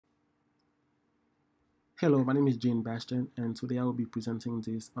Hello, my name is Jane Bastion, and today I will be presenting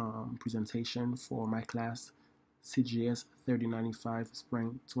this presentation for my class CGS 3095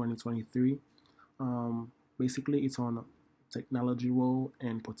 Spring 2023. Basically, it's on technology role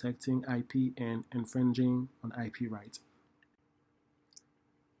and protecting IP and infringing on IP rights.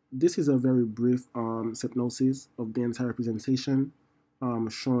 This is a very brief synopsis of the entire presentation,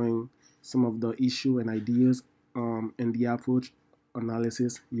 showing some of the issue and ideas and the approach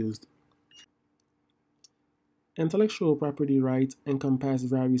analysis used. Intellectual property rights encompass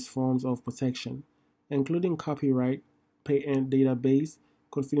various forms of protection, including copyright, patent database,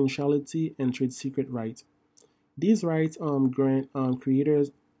 confidentiality, and trade secret rights. These rights grant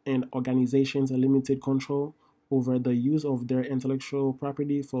creators and organizations a limited control over the use of their intellectual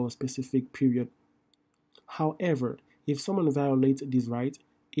property for a specific period. However, if someone violates these rights,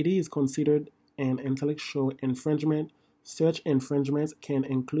 it is considered an intellectual infringement. Such infringements can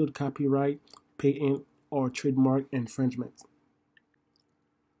include copyright, patent, or trademark infringement.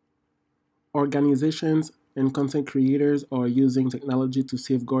 Organizations and content creators are using technology to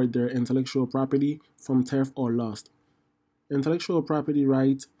safeguard their intellectual property from theft or loss. Intellectual property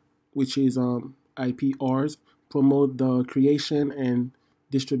rights, which is IPRs, promote the creation and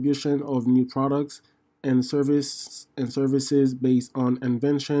distribution of new products and services based on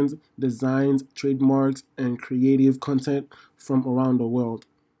inventions, designs, trademarks, and creative content from around the world.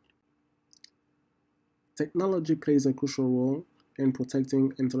 Technology plays a crucial role in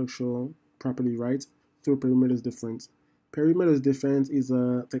protecting intellectual property rights through perimeter defense. Perimeter defense is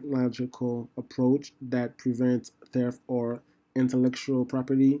a technological approach that prevents theft or intellectual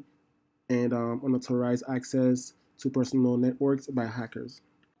property and unauthorized access to personal networks by hackers.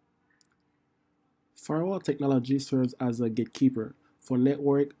 Firewall technology serves as a gatekeeper for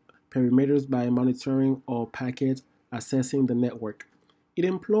network perimeters by monitoring all packets accessing the network. It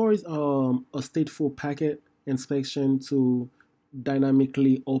employs a stateful packet inspection to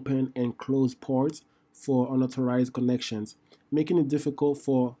dynamically open and close ports for unauthorized connections, making it difficult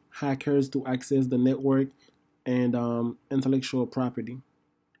for hackers to access the network and intellectual property.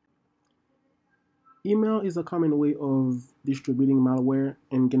 Email is a common way of distributing malware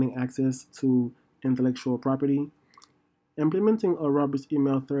and gaining access to intellectual property. Implementing a robust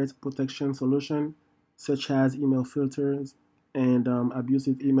email threat protection solution, such as email filters and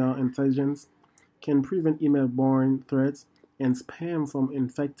abusive email intelligence, can prevent email-borne threats and spam from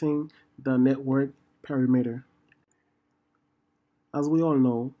infecting the network perimeter. As we all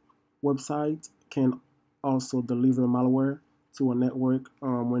know, websites can also deliver malware to a network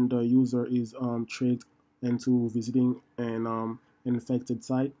when the user is tricked into visiting an infected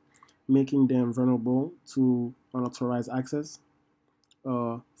site, making them vulnerable to unauthorized access.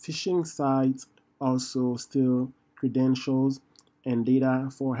 Phishing sites also steal credentials and data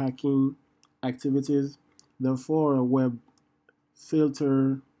for hacking activities. Therefore, web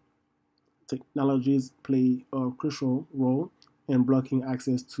filter technologies play a crucial role in blocking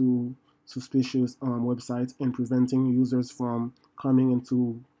access to suspicious websites and preventing users from coming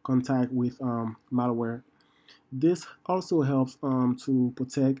into contact with malware. This also helps to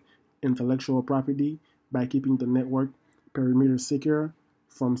protect intellectual property by keeping the network perimeter secure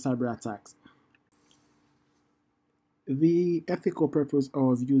from cyber attacks. The ethical purpose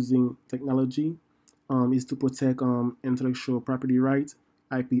of using technology is to protect intellectual property rights,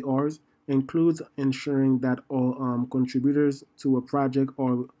 IPRs, includes ensuring that all contributors to a project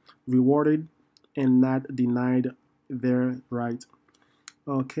are rewarded and not denied their right.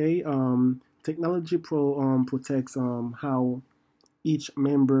 Okay, Technology protects how each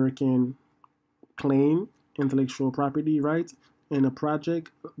member can claim intellectual property rights in a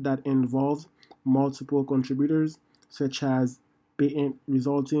project that involves multiple contributors, such as patent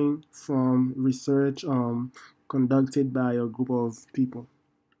resulting from research conducted by a group of people.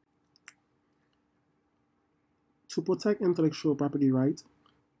 To protect intellectual property rights,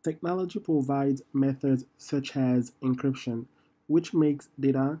 technology provides methods such as encryption, which makes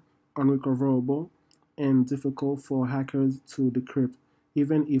data unrecoverable and difficult for hackers to decrypt,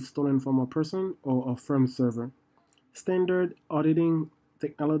 even if stolen from a person or a firm server. Standard auditing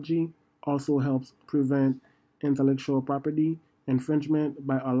technology also helps prevent intellectual property infringement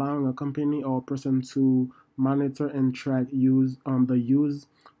by allowing a company or person to monitor and track the use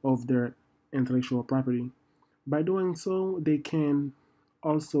of their intellectual property. By doing so, they can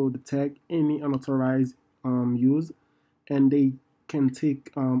also detect any unauthorized use and they can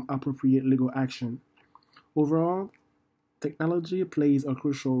take appropriate legal action. Overall, technology plays a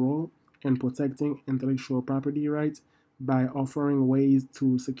crucial role in protecting intellectual property rights by offering ways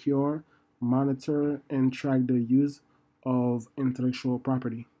to secure, monitor, and track the use of intellectual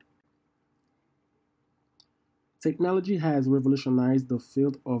property. Technology has revolutionized the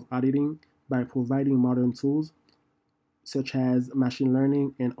field of auditing by providing modern tools such as machine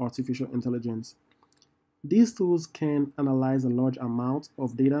learning and artificial intelligence. These tools can analyze a large amount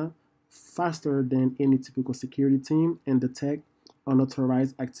of data faster than any typical security team and detect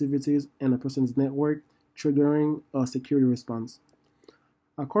unauthorized activities in a person's network, triggering a security response.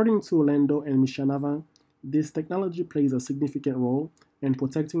 According to Lando and Mishanava, this technology plays a significant role in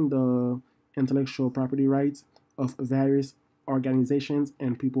protecting the intellectual property rights of various organizations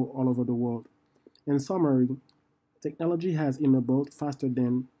and people all over the world. In summary, technology has enabled faster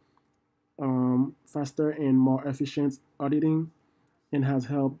and more efficient auditing and has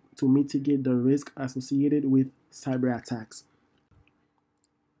helped to mitigate the risk associated with cyber attacks.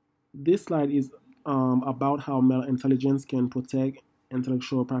 This slide is about how mail intelligence can protect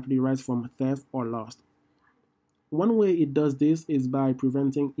intellectual property rights from theft or loss. One way it does this is by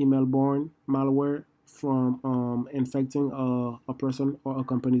preventing email-borne malware from infecting a person or a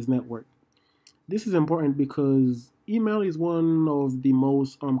company's network. This is important because email is one of the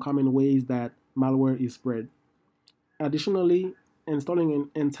most common ways that malware is spread. Additionally, installing an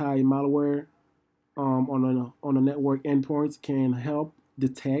anti-malware on a network endpoint can help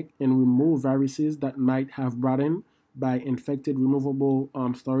detect and remove viruses that might have brought in by infected removable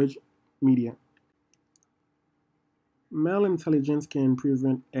storage media. Malintelligence can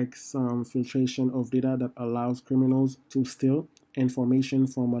prevent exfiltration of data that allows criminals to steal information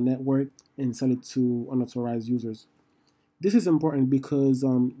from a network and sell it to unauthorized users. This is important because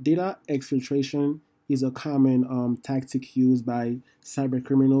data exfiltration is a common tactic used by cyber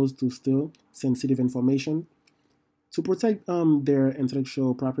criminals to steal sensitive information. To protect their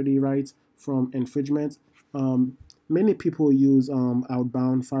intellectual property rights from infringement, many people use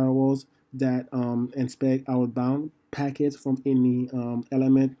outbound firewalls that inspect outbound packets from any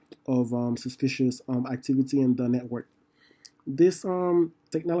element of suspicious activity in the network. This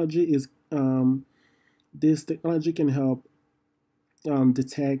technology is this technology can help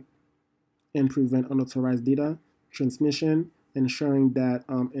detect and prevent unauthorized data transmission, ensuring that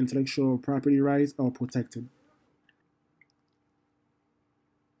intellectual property rights are protected.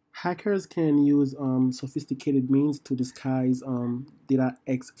 Hackers can use sophisticated means to disguise data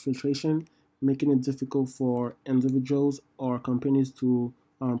exfiltration, making it difficult for individuals or companies to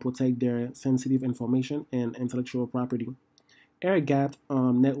protect their sensitive information and intellectual property. Air-gapped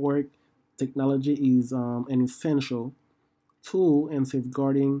network technology is an essential tool in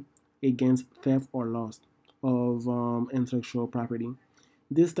safeguarding against theft or loss of intellectual property.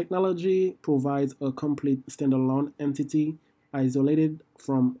 This technology provides a complete standalone entity isolated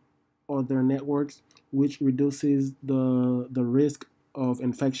from other networks, which reduces the risk of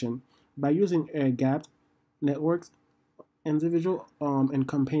infection. By using air-gapped networks, individuals and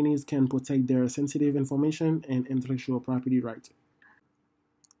companies can protect their sensitive information and intellectual property rights.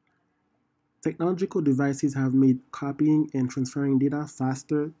 Technological devices have made copying and transferring data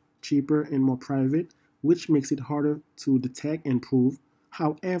faster, cheaper, and more private, which makes it harder to detect and prove.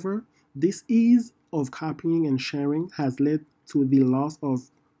 However, this ease of copying and sharing has led to the loss of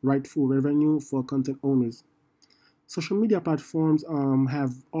rightful revenue for content owners. Social media platforms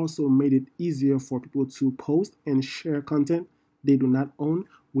have also made it easier for people to post and share content they do not own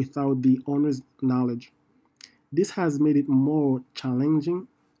without the owner's knowledge. This has made it more challenging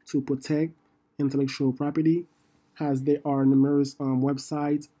to protect intellectual property, as there are numerous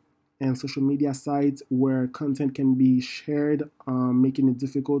websites and social media sites where content can be shared, making it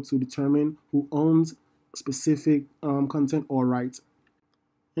difficult to determine who owns specific content or rights.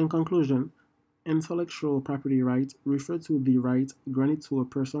 In conclusion, intellectual property rights refer to the right granted to a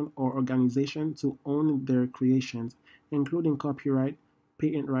person or organization to own their creations, including copyright,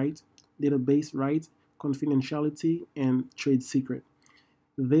 patent rights, database rights, confidentiality, and trade secret.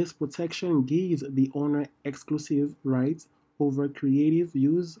 This protection gives the owner exclusive rights over creative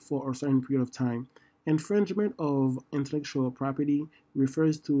use for a certain period of time. Infringement of intellectual property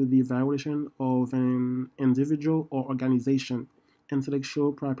refers to the violation of an individual or organization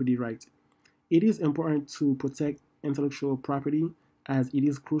intellectual property right. It is important to protect intellectual property as it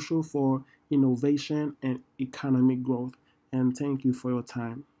is crucial for innovation and economic growth. And thank you for your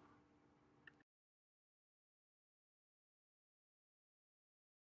time.